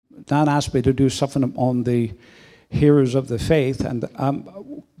Dan asked me to do something on the heroes of the faith. And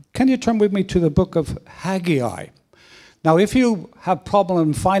can you turn with me to the book of Haggai? Now, if you have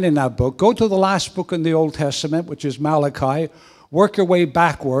problem finding that book, go to the last book in the Old Testament, which is Malachi. Work your way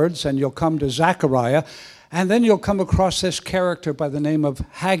backwards, and you'll come to Zechariah. And then you'll come across this character by the name of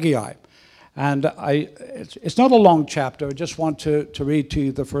Haggai. And it's not a long chapter. I just want to read to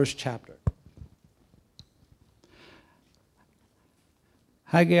you the first chapter.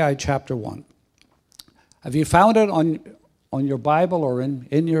 Haggai chapter 1. Have you found it on your Bible or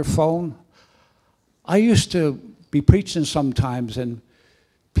in your phone? I used to be preaching sometimes, and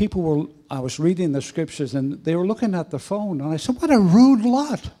I was reading the scriptures, and they were looking at the phone, and I said, what a rude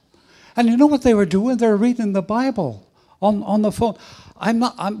lot. And you know what they were doing? They were reading the Bible on the phone.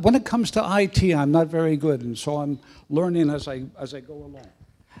 When it comes to IT, I'm not very good, and so I'm learning as I go along.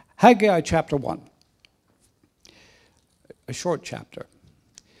 Haggai chapter 1, a short chapter.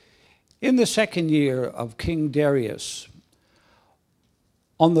 In the second year of King Darius,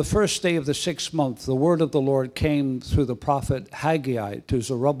 on the first day of the 6th month, the word of the Lord came through the prophet Haggai to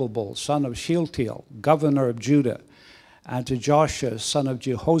Zerubbabel, son of Shealtiel, governor of Judah, and to Joshua, son of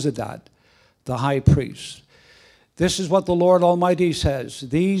Jehozadak, the high priest. This is what the Lord Almighty says.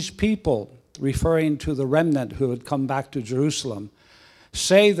 These people, referring to the remnant who had come back to Jerusalem,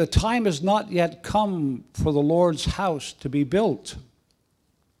 say the time has not yet come for the Lord's house to be built.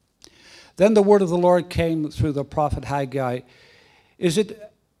 Then the word of the Lord came through the prophet Haggai. Is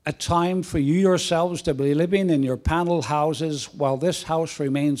it a time for you yourselves to be living in your paneled houses while this house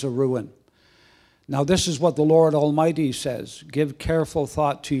remains a ruin? Now this is what the Lord Almighty says. Give careful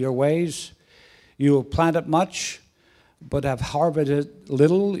thought to your ways. You have planted much, but have harvested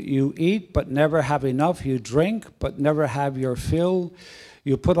little. You eat, but never have enough. You drink, but never have your fill.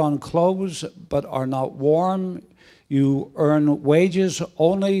 You put on clothes, but are not warm. You earn wages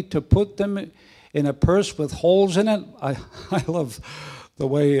only to put them in a purse with holes in it. I love the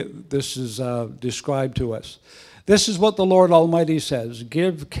way this is described to us. This is what the Lord Almighty says.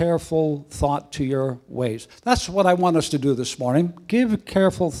 Give careful thought to your ways. That's what I want us to do this morning. Give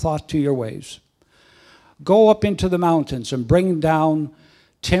careful thought to your ways. Go up into the mountains and bring down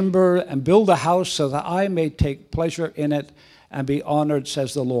timber and build a house so that I may take pleasure in it and be honored,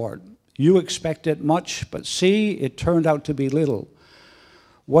 says the Lord. You expected much, but see, it turned out to be little.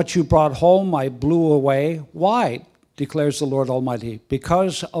 What you brought home I blew away. Why? Declares the Lord Almighty.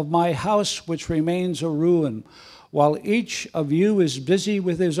 Because of my house which remains a ruin, while each of you is busy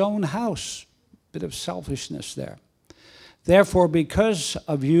with his own house. Bit of selfishness there. Therefore, because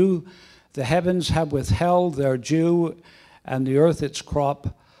of you, the heavens have withheld their dew, and the earth its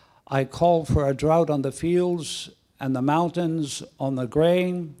crop. I call for a drought on the fields and the mountains, on the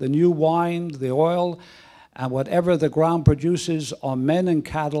grain, the new wine, the oil, and whatever the ground produces, on men and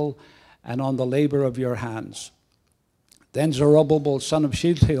cattle, and on the labor of your hands. Then Zerubbabel, son of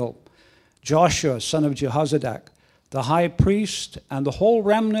Shealtiel, Joshua, son of Jehozadak, the high priest, and the whole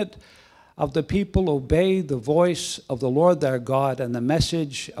remnant of the people obeyed the voice of the Lord their God and the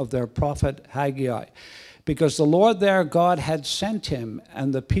message of their prophet Haggai, because the Lord their God had sent him,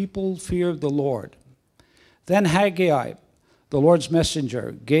 and the people feared the Lord. Then Haggai, the Lord's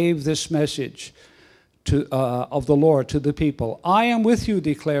messenger, gave this message of the Lord to the people. I am with you,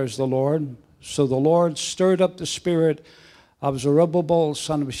 declares the Lord. So the Lord stirred up the spirit of Zerubbabel,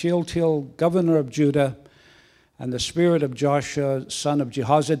 son of Shealtiel, governor of Judah, and the spirit of Joshua, son of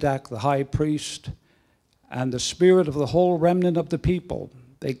Jehozadak, the high priest, and the spirit of the whole remnant of the people.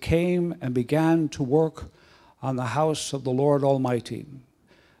 They came and began to work on the house of the Lord Almighty,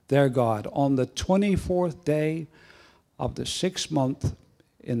 their God, on the 24th day of the 6th month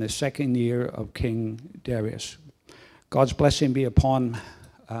in the second year of King Darius. God's blessing be upon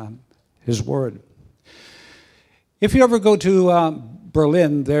his word. If you ever go to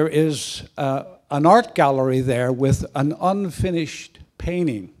Berlin, there is an art gallery there with an unfinished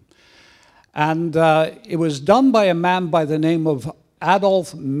painting. And it was done by a man by the name of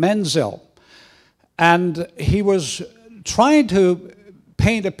Adolf Menzel. And he was trying to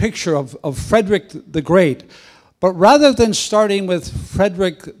paint a picture of Frederick the Great. But rather than starting with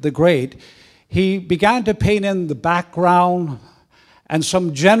Frederick the Great, he began to paint in the background and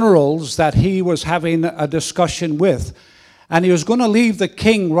some generals that he was having a discussion with. And he was going to leave the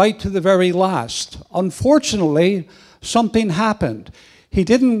king right to the very last. Unfortunately, something happened. He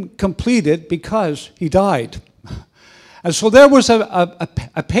didn't complete it because he died. And so there was a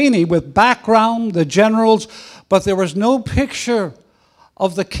painting with background, the generals, but there was no picture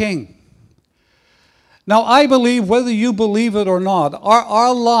of the king. Now, I believe, whether you believe it or not,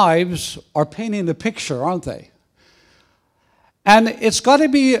 our lives are painting a picture, aren't they? And it's got to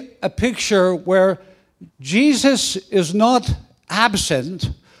be a picture where Jesus is not absent,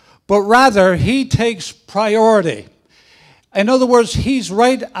 but rather he takes priority. In other words, he's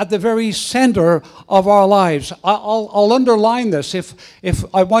right at the very center of our lives. I'll underline this. If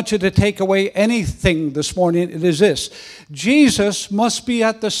I want you to take away anything this morning, it is this. Jesus must be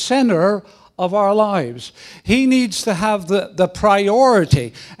at the center of our lives. He needs to have the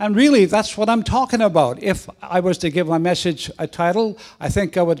priority. And really, that's what I'm talking about. If I was to give my message a title, I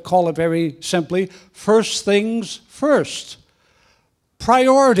think I would call it very simply, First Things First.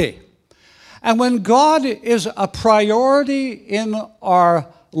 Priority. And when God is a priority in our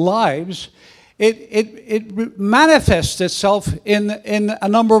lives, it manifests itself in a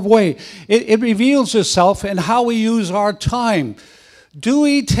number of ways. It reveals itself in how we use our time. Do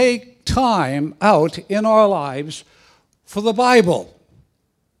we take time out in our lives for the Bible?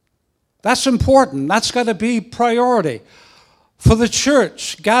 That's important. That's got to be priority. For the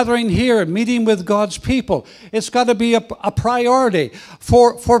church, gathering here, meeting with God's people, it's got to be a priority.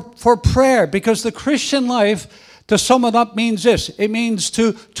 For prayer, because the Christian life, to sum it up, means this. It means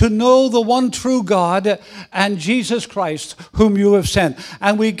to know the one true God and Jesus Christ, whom you have sent.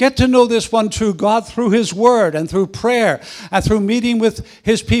 And we get to know this one true God through his word and through prayer and through meeting with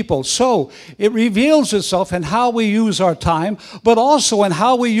his people. So it reveals itself in how we use our time, but also in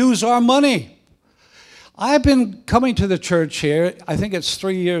how we use our money. I've been coming to the church here, I think it's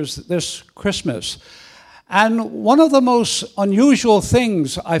 3 years this Christmas. And one of the most unusual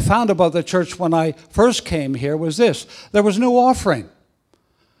things I found about the church when I first came here was this. There was no offering.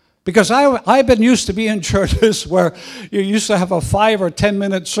 Because I've been used to be in churches where you used to have a 5 or 10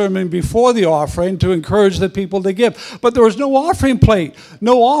 minute sermon before the offering to encourage the people to give. But there was no offering plate,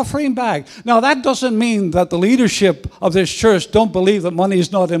 no offering bag. Now that doesn't mean that the leadership of this church don't believe that money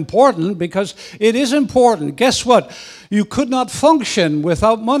is not important, because it is important. Guess what? You could not function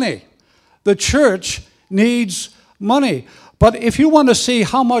without money. The church needs money. But if you want to see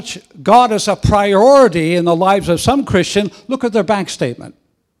how much God is a priority in the lives of some Christians, look at their bank statement.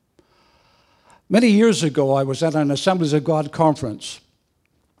 Many years ago, I was at an Assemblies of God conference,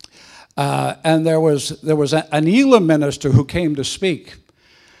 and there was an Elam minister who came to speak.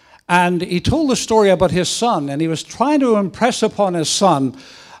 And he told a story about his son, and he was trying to impress upon his son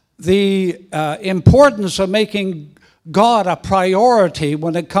the importance of making God a priority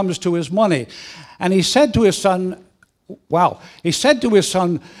when it comes to his money. And he said to his son,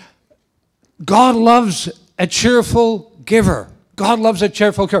 God loves a cheerful giver. God loves a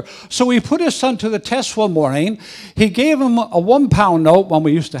cheerful giver. So he put his son to the test one morning. He gave him a £1 note, when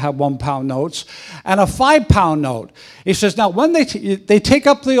we used to have £1 notes, and a £5 note. He says, now when they take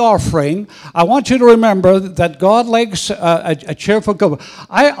up the offering, I want you to remember that God likes a cheerful giver.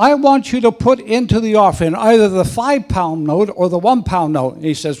 I want you to put into the offering either the £5 note or the £1 note. And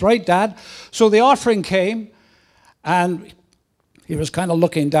he says, right, Dad. So the offering came, and he was kind of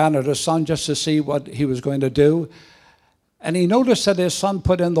looking down at his son just to see what he was going to do. And he noticed that his son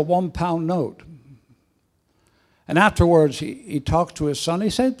put in the £1 note. And afterwards, he talked to his son.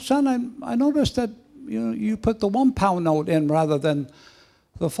 He said, son, I noticed that you put the £1 note in rather than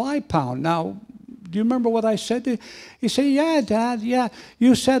the £5. Now, do you remember what I said to you? He said, yeah, Dad, yeah.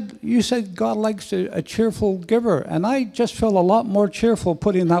 You said God likes a cheerful giver. And I just feel a lot more cheerful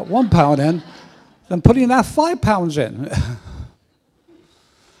putting that £1 in than putting that £5 in.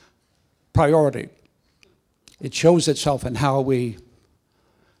 Priority. It shows itself in how we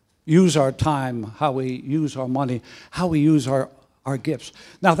use our time, how we use our money, how we use our gifts.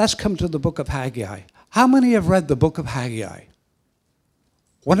 Now, let's come to the book of Haggai. How many have read the book of Haggai?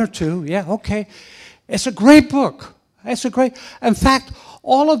 One or two? Yeah, okay. It's a great book. In fact,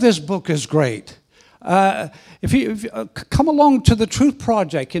 all of this book is great. If you come along to the Truth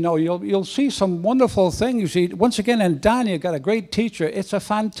Project, you'll see some wonderful things. You see, once again, in Daniel, got a great teacher. It's a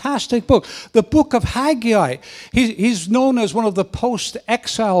fantastic book. The book of Haggai, he's known as one of the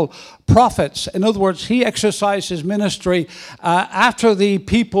post-exile prophets. In other words, he exercised his ministry after the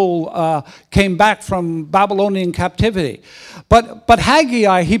people came back from Babylonian captivity. But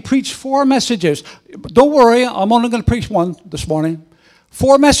Haggai, he preached 4 messages. Don't worry, I'm only going to preach one this morning.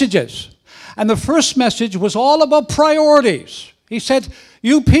 4 messages. And the first message was all about priorities. He said,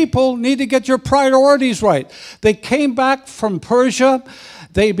 you people need to get your priorities right. They came back from Persia.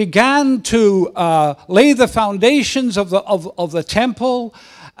 They began to lay the foundations of the temple.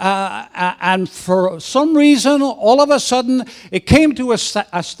 And for some reason, all of a sudden, it came to a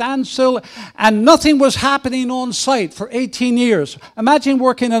standstill, and nothing was happening on site for 18 years. Imagine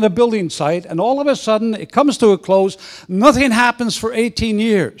working at a building site, and all of a sudden, it comes to a close. Nothing happens for 18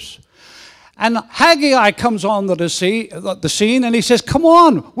 years. And Haggai comes on the scene, and he says, come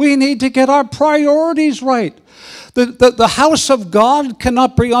on, we need to get our priorities right. The house of God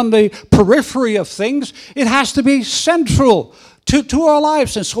cannot be on the periphery of things. It has to be central to our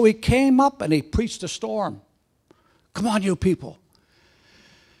lives. And so he came up and he preached a storm. Come on, you people.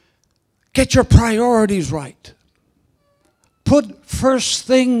 Get your priorities right. Put first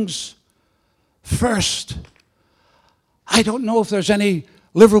things first. I don't know if there's any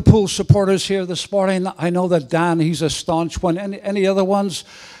Liverpool supporters here this morning. I know that Dan, he's a staunch one. Any other ones?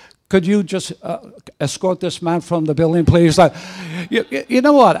 Could you just escort this man from the building, please? You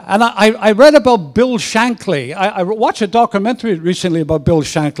know what? And I read about Bill Shankly. I watched a documentary recently about Bill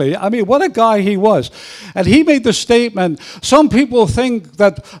Shankly. I mean, what a guy he was. And he made the statement, some people think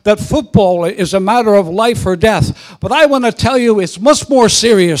that football is a matter of life or death. But I want to tell you, it's much more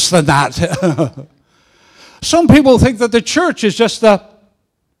serious than that. Some people think that the church is just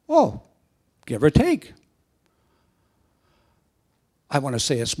give or take. I want to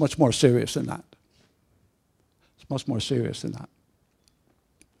say it's much more serious than that. It's much more serious than that.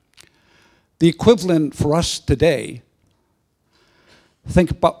 The equivalent for us today,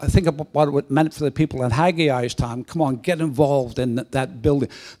 think about what it meant for the people in Haggai's time. Come on, get involved in that building.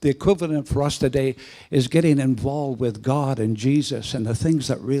 The equivalent for us today is getting involved with God and Jesus and the things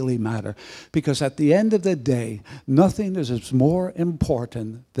that really matter. Because at the end of the day, nothing is more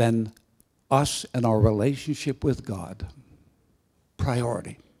important than us and our relationship with God.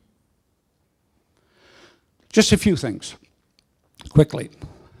 Priority. Just a few things, quickly.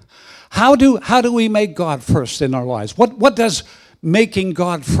 How do we make God first in our lives? What does making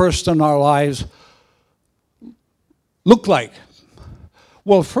God first in our lives look like?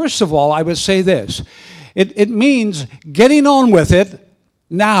 Well, first of all, I would say this. It means getting on with it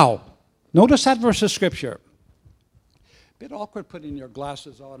now. Notice that verse of Scripture. Bit awkward putting your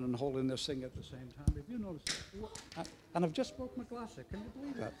glasses on and holding this thing at the same time. If you notice, and I've just broke my glasses. Can you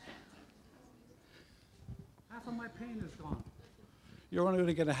believe that? Half of my pain is gone. You're only going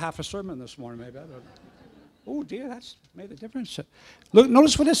to get a half a sermon this morning, maybe. I don't know. Oh dear, that's made a difference. Look,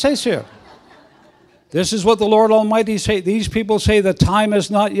 notice what it says here. This is what the Lord Almighty say. These people say the time has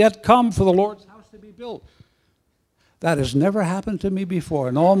not yet come for the Lord's house to be built. That has never happened to me before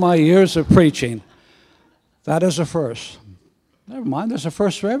in all my years of preaching. That is a first. Never mind, there's a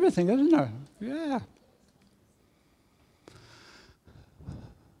first for everything, isn't there? Yeah.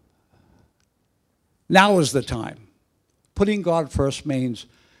 Now is the time. Putting God first means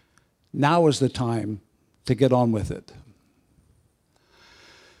now is the time to get on with it.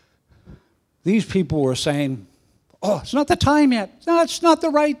 These people were saying, oh, it's not the time yet. No, it's not the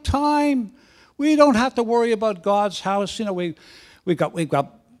right time. We don't have to worry about God's house. You know, we've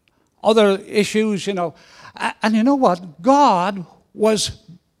got other issues, you know. And you know what? God was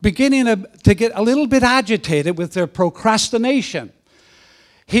beginning to get a little bit agitated with their procrastination.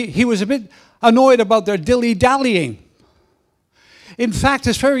 He was a bit annoyed about their dilly-dallying. In fact,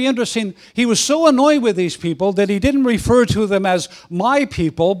 it's very interesting. He was so annoyed with these people that he didn't refer to them as my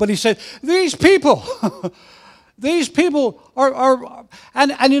people, but he said, these people, these people are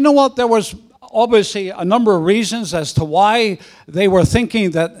and you know what? There was obviously a number of reasons as to why they were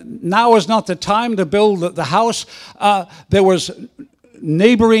thinking that now is not the time to build the house. There was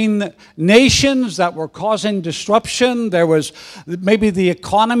neighboring nations that were causing disruption. There was maybe the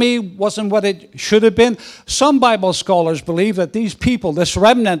economy wasn't what it should have been. Some Bible scholars believe that these people, this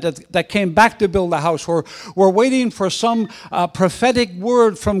remnant that came back to build the house, were waiting for some prophetic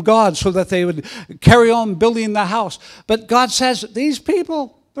word from God so that they would carry on building the house. But God says, these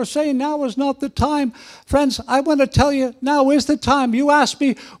people, they're saying now is not the time. Friends, I want to tell you, now is the time. You ask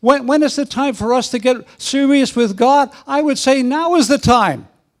me, when is the time for us to get serious with God? I would say now is the time.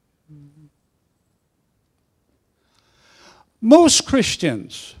 Most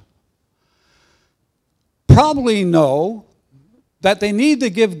Christians probably know that they need to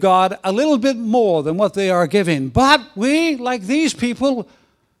give God a little bit more than what they are giving. But we, like these people,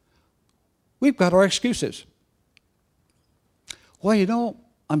 we've got our excuses. Well, you know,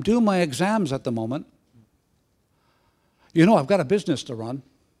 I'm doing my exams at the moment. You know, I've got a business to run.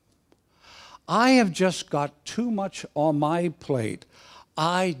 I have just got too much on my plate.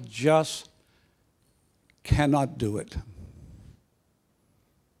 I just cannot do it.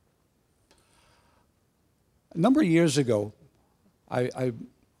 A number of years ago, I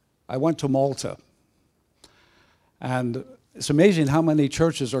went to Malta. And it's amazing how many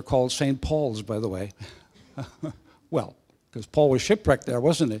churches are called St. Paul's, by the way. Well, because Paul was shipwrecked there,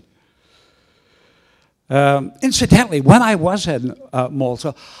 wasn't he? Incidentally, when I was in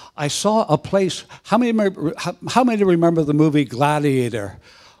Malta, I saw a place. How many remember the movie Gladiator?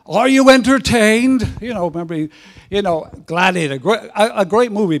 Are you entertained? Remember, Gladiator, a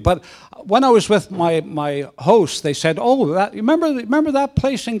great movie. But when I was with my host, they said, "Oh, remember that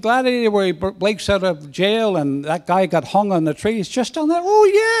place in Gladiator where he breaks out of jail and that guy got hung on the tree? It's just down there." "Oh,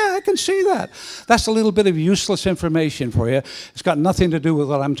 yeah, I can see that." That's a little bit of useless information for you. It's got nothing to do with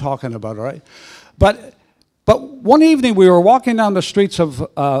what I'm talking about, all right? But one evening we were walking down the streets of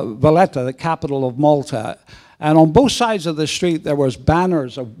Valletta, the capital of Malta, and on both sides of the street there was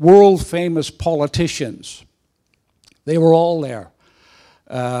banners of world-famous politicians. They were all there.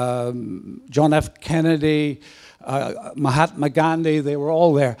 John F. Kennedy, Mahatma Gandhi, they were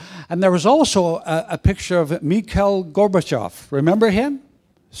all there. And there was also a picture of Mikhail Gorbachev. Remember him?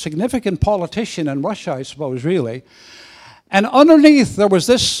 Significant politician in Russia, I suppose, really. And underneath there was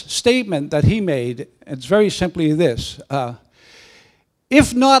this statement that he made. It's very simply this.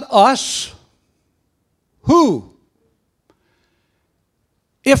 If not us, who?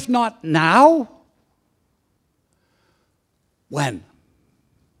 If not now, when?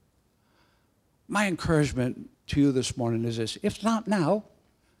 My encouragement to you this morning is this: if not now,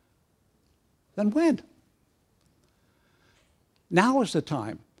 then when? Now is the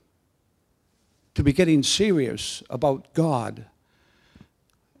time to be getting serious about God,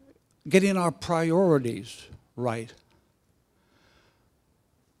 getting our priorities right.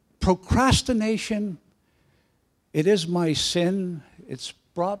 Procrastination, it is my sin. It's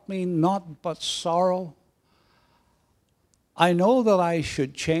brought me naught but sorrow. I know that I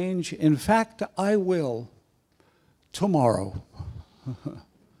should change. In fact, I will tomorrow.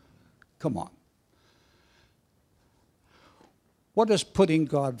 Come on. What does putting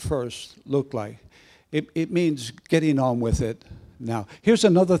God first look like? It means getting on with it now. Here's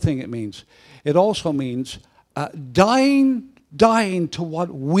another thing it means. It also means dying to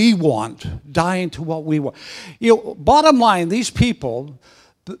what we want. Dying to what we want. Bottom line, these people,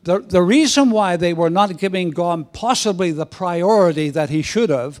 the reason why they were not giving God possibly the priority that he should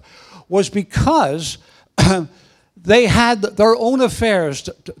have was because they had their own affairs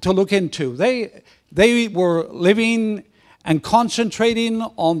to look into. They were living and concentrating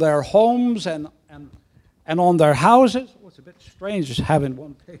on their homes and on their houses. Oh, it's a bit strange just having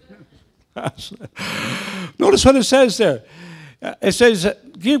one page. Notice what it says there. It says,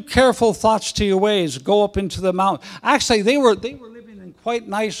 "Give careful thoughts to your ways. Go up into the mountain." Actually, they were living in quite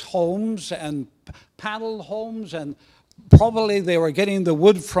nice homes and paneled homes, and probably they were getting the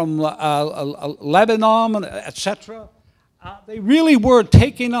wood from Lebanon, etc. They really were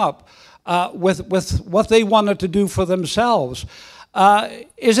taking up with what they wanted to do for themselves.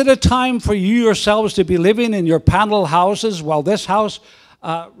 Is it a time for you yourselves to be living in your panel houses while this house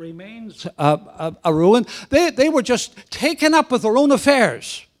remains a ruin? They were just taken up with their own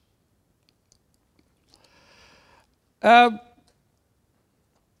affairs. By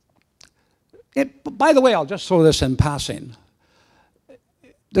the way, I'll just throw this in passing.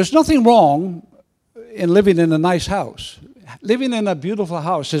 There's nothing wrong in living in a nice house. Living in a beautiful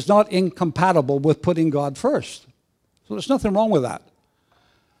house is not incompatible with putting God first. So there's nothing wrong with that.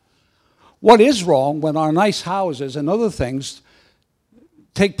 What is wrong when our nice houses and other things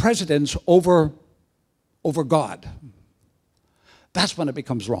take precedence over God? That's when it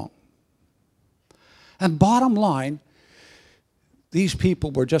becomes wrong. And bottom line, these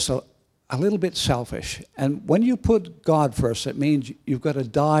people were just a little bit selfish. And when you put God first, it means you've got to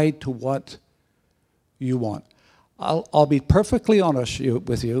die to what you want. I'll be perfectly honest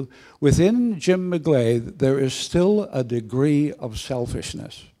with you. Within Jim McGlade, there is still a degree of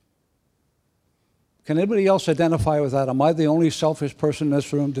selfishness. Can anybody else identify with that? Am I the only selfish person in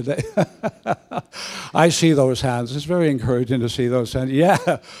this room today? I see those hands. It's very encouraging to see those hands.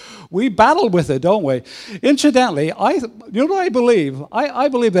 Yeah, we battle with it, don't we? Incidentally, you know what I believe? I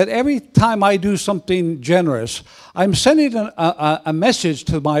believe that every time I do something generous, I'm sending a message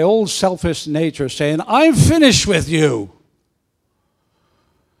to my old selfish nature saying, I'm finished with you.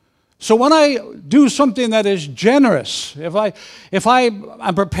 So when I do something that is generous, if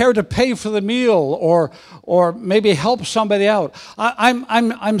I'm prepared to pay for the meal or maybe help somebody out,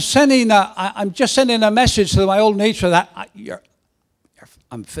 I'm just sending a message to my old nature that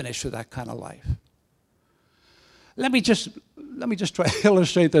I'm finished with that kind of life. Let me just try to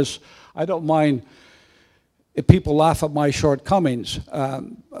illustrate this. I don't mind if people laugh at my shortcomings.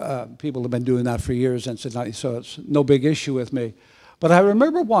 People have been doing that for years, incidentally, so it's no big issue with me. But I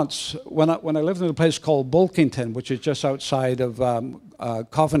remember once when I lived in a place called Bulkington, which is just outside of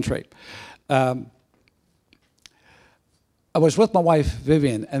Coventry. I was with my wife,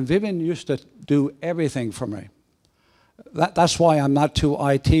 Vivian, and Vivian used to do everything for me. That's why I'm not too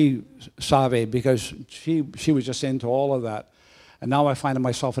IT savvy, because she was just into all of that. And now I find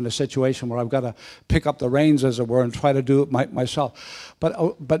myself in a situation where I've got to pick up the reins, as it were, and try to do it myself.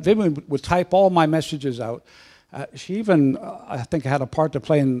 But Vivian would type all my messages out. She even, I think, had a part to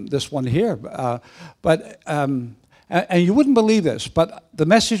play in this one here. And you wouldn't believe this, but the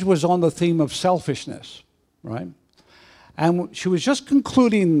message was on the theme of selfishness, right? And she was just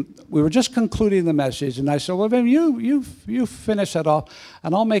concluding, we were just concluding the message, and I said, well, Vivian, you finish that off,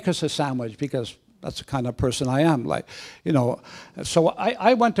 and I'll make us a sandwich, because that's the kind of person I am. So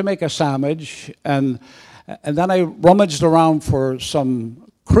I went to make a sandwich, and then I rummaged around for some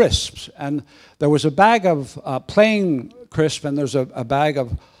crisps, and there was a bag of plain crisp, and there's a bag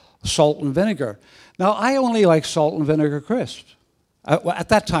of salt and vinegar. Now, I only like salt and vinegar crisps, at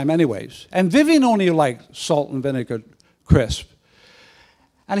that time anyways, and Vivian only liked salt and vinegar crisp.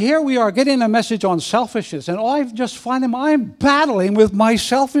 And here we are getting a message on selfishness, and I just find I'm battling with my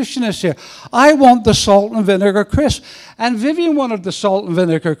selfishness here. I want the salt and vinegar crisp, and Vivian wanted the salt and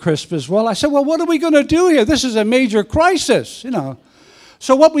vinegar crisp as well. I said, well, what are we going to do here? This is a major crisis,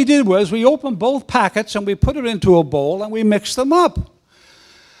 So what we did was we opened both packets and we put it into a bowl and we mixed them up.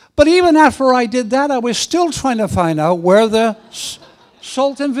 But even after I did that, I was still trying to find out where the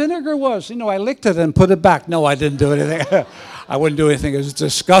salt and vinegar was. I licked it and put it back. No, I didn't do anything. I wouldn't do anything as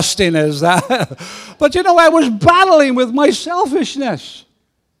disgusting as that. But I was battling with my selfishness.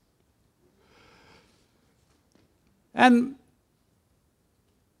 And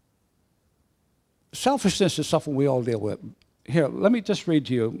selfishness is something we all deal with. Here, let me just read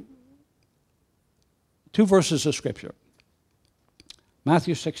to you 2 verses of Scripture.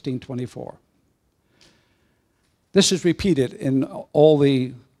 Matthew 16:24. This is repeated in all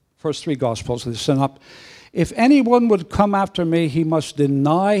the first 3 Gospels. Listen up. If anyone would come after me, he must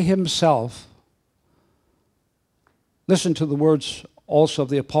deny himself. Listen to the words also of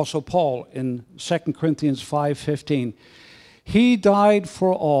the Apostle Paul in 2 Corinthians 5:15. He died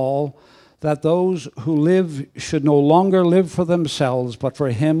for all, that those who live should no longer live for themselves, but for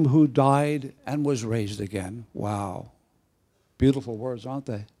him who died and was raised again. Wow. Beautiful words, aren't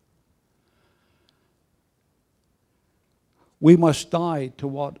they? We must die to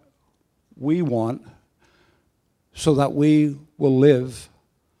what we want so that we will live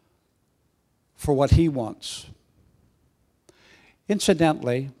for what he wants.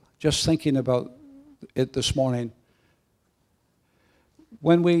 Incidentally, just thinking about it this morning,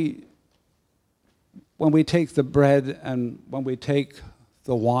 when we take the bread and when we take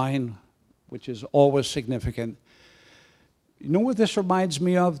the wine, which is always significant, you know what this reminds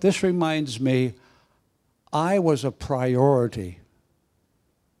me of? This reminds me, I was a priority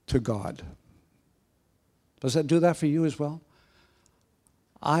to God. Does that do that for you as well?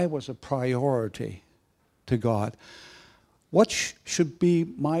 I was a priority to God. What should be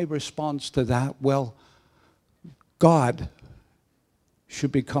my response to that? Well, God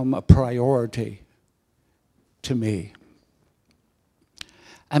should become a priority to me.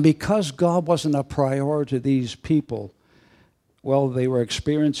 And because God wasn't a priority to these people, well, they were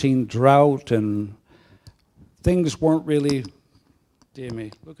experiencing drought and things weren't really, dear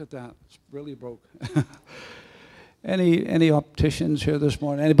me, look at that, it's really broke. Any opticians here this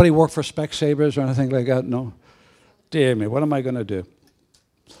morning? Anybody work for Specsavers or anything like that? No? Dear me, what am I going to do?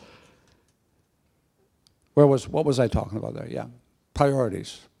 What was I talking about there? Yeah,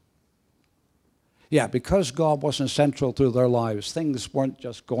 priorities. Yeah, because God wasn't central to their lives, things weren't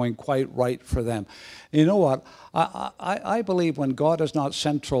just going quite right for them. You know what? I believe when God is not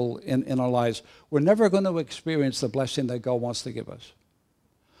central in our lives, we're never going to experience the blessing that God wants to give us.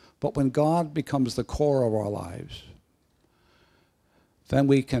 But when God becomes the core of our lives, then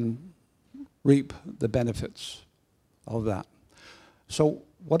we can reap the benefits of that. So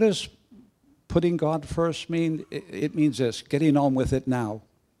what does putting God first mean? It means this, getting on with it now.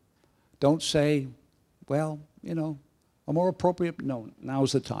 Don't say, well, a more appropriate, no,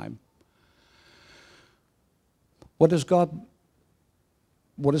 now's the time. What does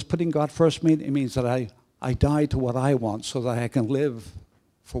putting God first mean? It means that I die to what I want so that I can live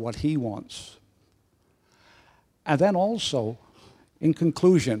for what he wants. And then also, in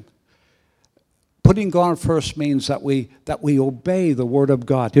conclusion, putting God first means that we obey the Word of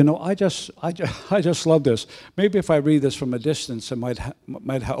God. I just love this. Maybe if I read this from a distance, it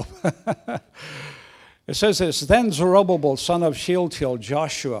might help. It says this, then Zerubbabel, son of Shealtiel,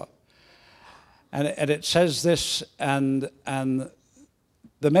 Joshua, and it says this, and the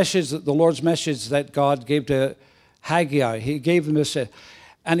message, the Lord's message that God gave to Haggai, he gave them this,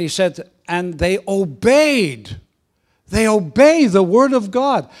 and he said, and they obeyed the Word of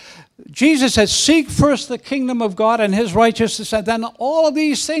God. Jesus said, seek first the kingdom of God and his righteousness, and then all of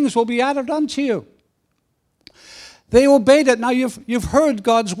these things will be added unto you. They obeyed it. Now you've heard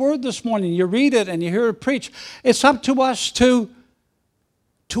God's word this morning. You read it and you hear it preached. It's up to us to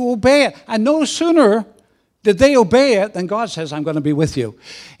obey it. And no sooner did they obey it than God says, I'm going to be with you.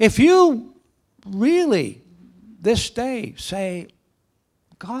 If you really this day say,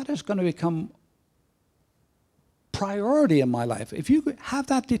 God is going to become priority in my life. If you have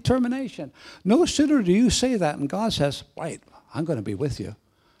that determination, no sooner do you say that and God says, wait, I'm going to be with you.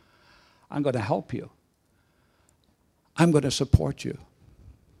 I'm going to help you. I'm going to support you.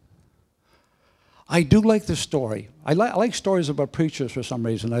 I do like the story. I like stories about preachers for some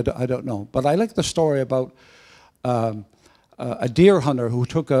reason. I don't know. But I like the story about a deer hunter who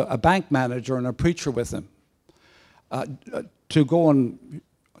took a bank manager and a preacher with him to go and,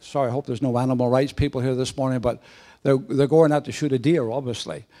 sorry, I hope there's no animal rights people here this morning, but they're going out to shoot a deer,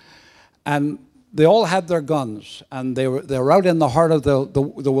 obviously. And they all had their guns, and they were out in the heart of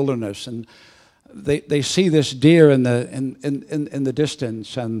the wilderness, and they see this deer in the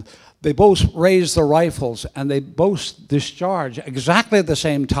distance, and they both raise their rifles, and they both discharge exactly at the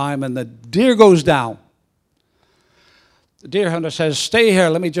same time, and the deer goes down. The deer hunter says, stay here,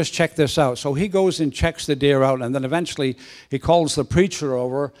 let me just check this out. So he goes and checks the deer out, and then eventually he calls the preacher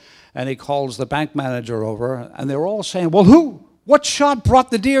over, and he calls the bank manager over, and they were all saying, well, what shot brought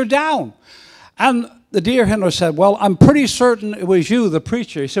the deer down? And the deer hunter said, well, I'm pretty certain it was you, the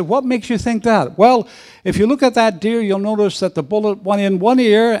preacher. He said, what makes you think that? Well, if you look at that deer, you'll notice that the bullet went in one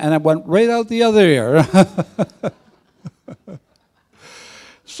ear and it went right out the other ear.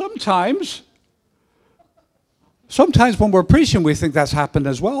 Sometimes when we're preaching, we think that's happened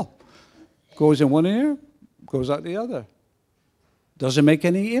as well. Goes in one ear, goes out the other. Doesn't make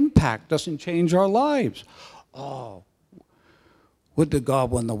any impact, doesn't change our lives. Oh, would to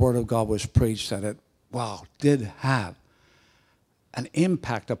God when the Word of God was preached that it, wow, did have an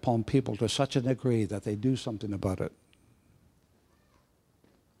impact upon people to such a degree that they do something about it.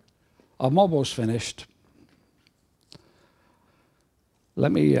 I'm almost finished.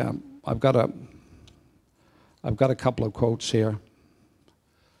 Let me, I've got a couple of quotes here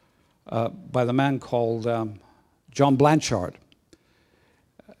by the man called John Blanchard.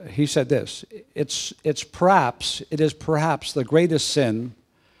 He said this, it is perhaps the greatest sin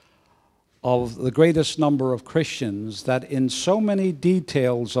of the greatest number of Christians that in so many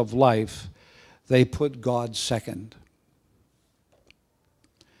details of life they put God second.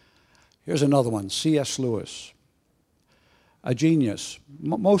 Here's another one, C.S. Lewis, a genius.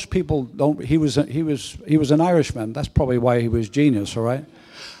 Most people don't, he was an Irishman, that's probably why he was genius, all right?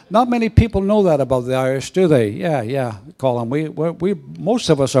 Not many people know that about the Irish, do they? Yeah, Colin. We most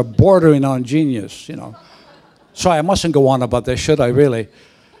of us are bordering on genius, you know. Sorry, I mustn't go on about this, should I really?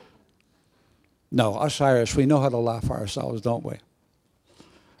 No, us Irish, we know how to laugh ourselves, don't we?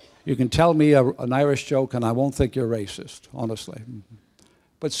 You can tell me an Irish joke and I won't think you're racist, honestly.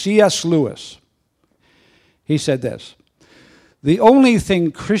 But C.S. Lewis, he said this, the only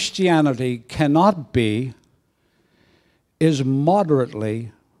thing Christianity cannot be is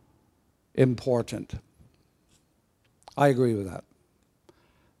moderately important. I agree with that.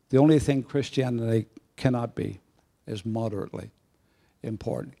 The only thing Christianity cannot be is moderately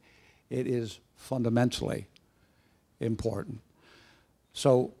important. It is fundamentally important.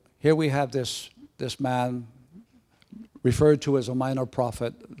 So here we have this man referred to as a minor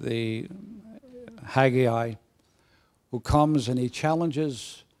prophet, the Haggai, who comes and he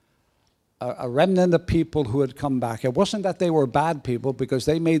challenges a remnant of people who had come back. It wasn't that they were bad people because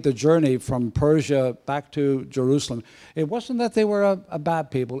they made the journey from Persia back to Jerusalem. It wasn't that they were a bad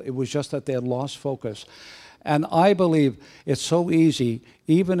people. It was just that they had lost focus. And I believe it's so easy,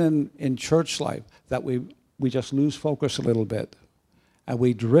 even in church life, that we just lose focus a little bit. And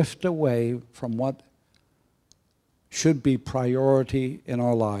we drift away from what should be priority in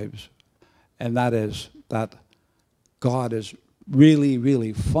our lives. And that is that God is really,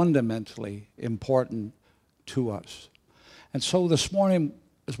 really fundamentally important to us. And so this morning,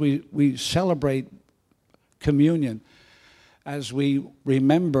 as we celebrate communion, as we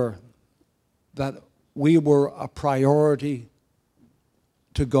remember that we were a priority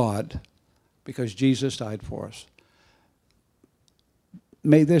to God because Jesus died for us,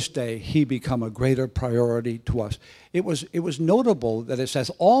 may this day he become a greater priority to us. It was notable that it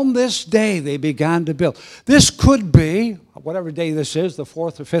says, on this day they began to build. This could be, whatever day this is, the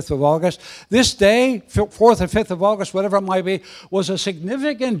 4th or 5th of August. This day, 4th or 5th of August, whatever it might be, was a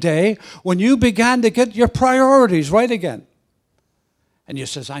significant day when you began to get your priorities right again. And you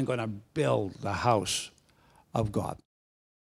says, I'm going to build the house of God.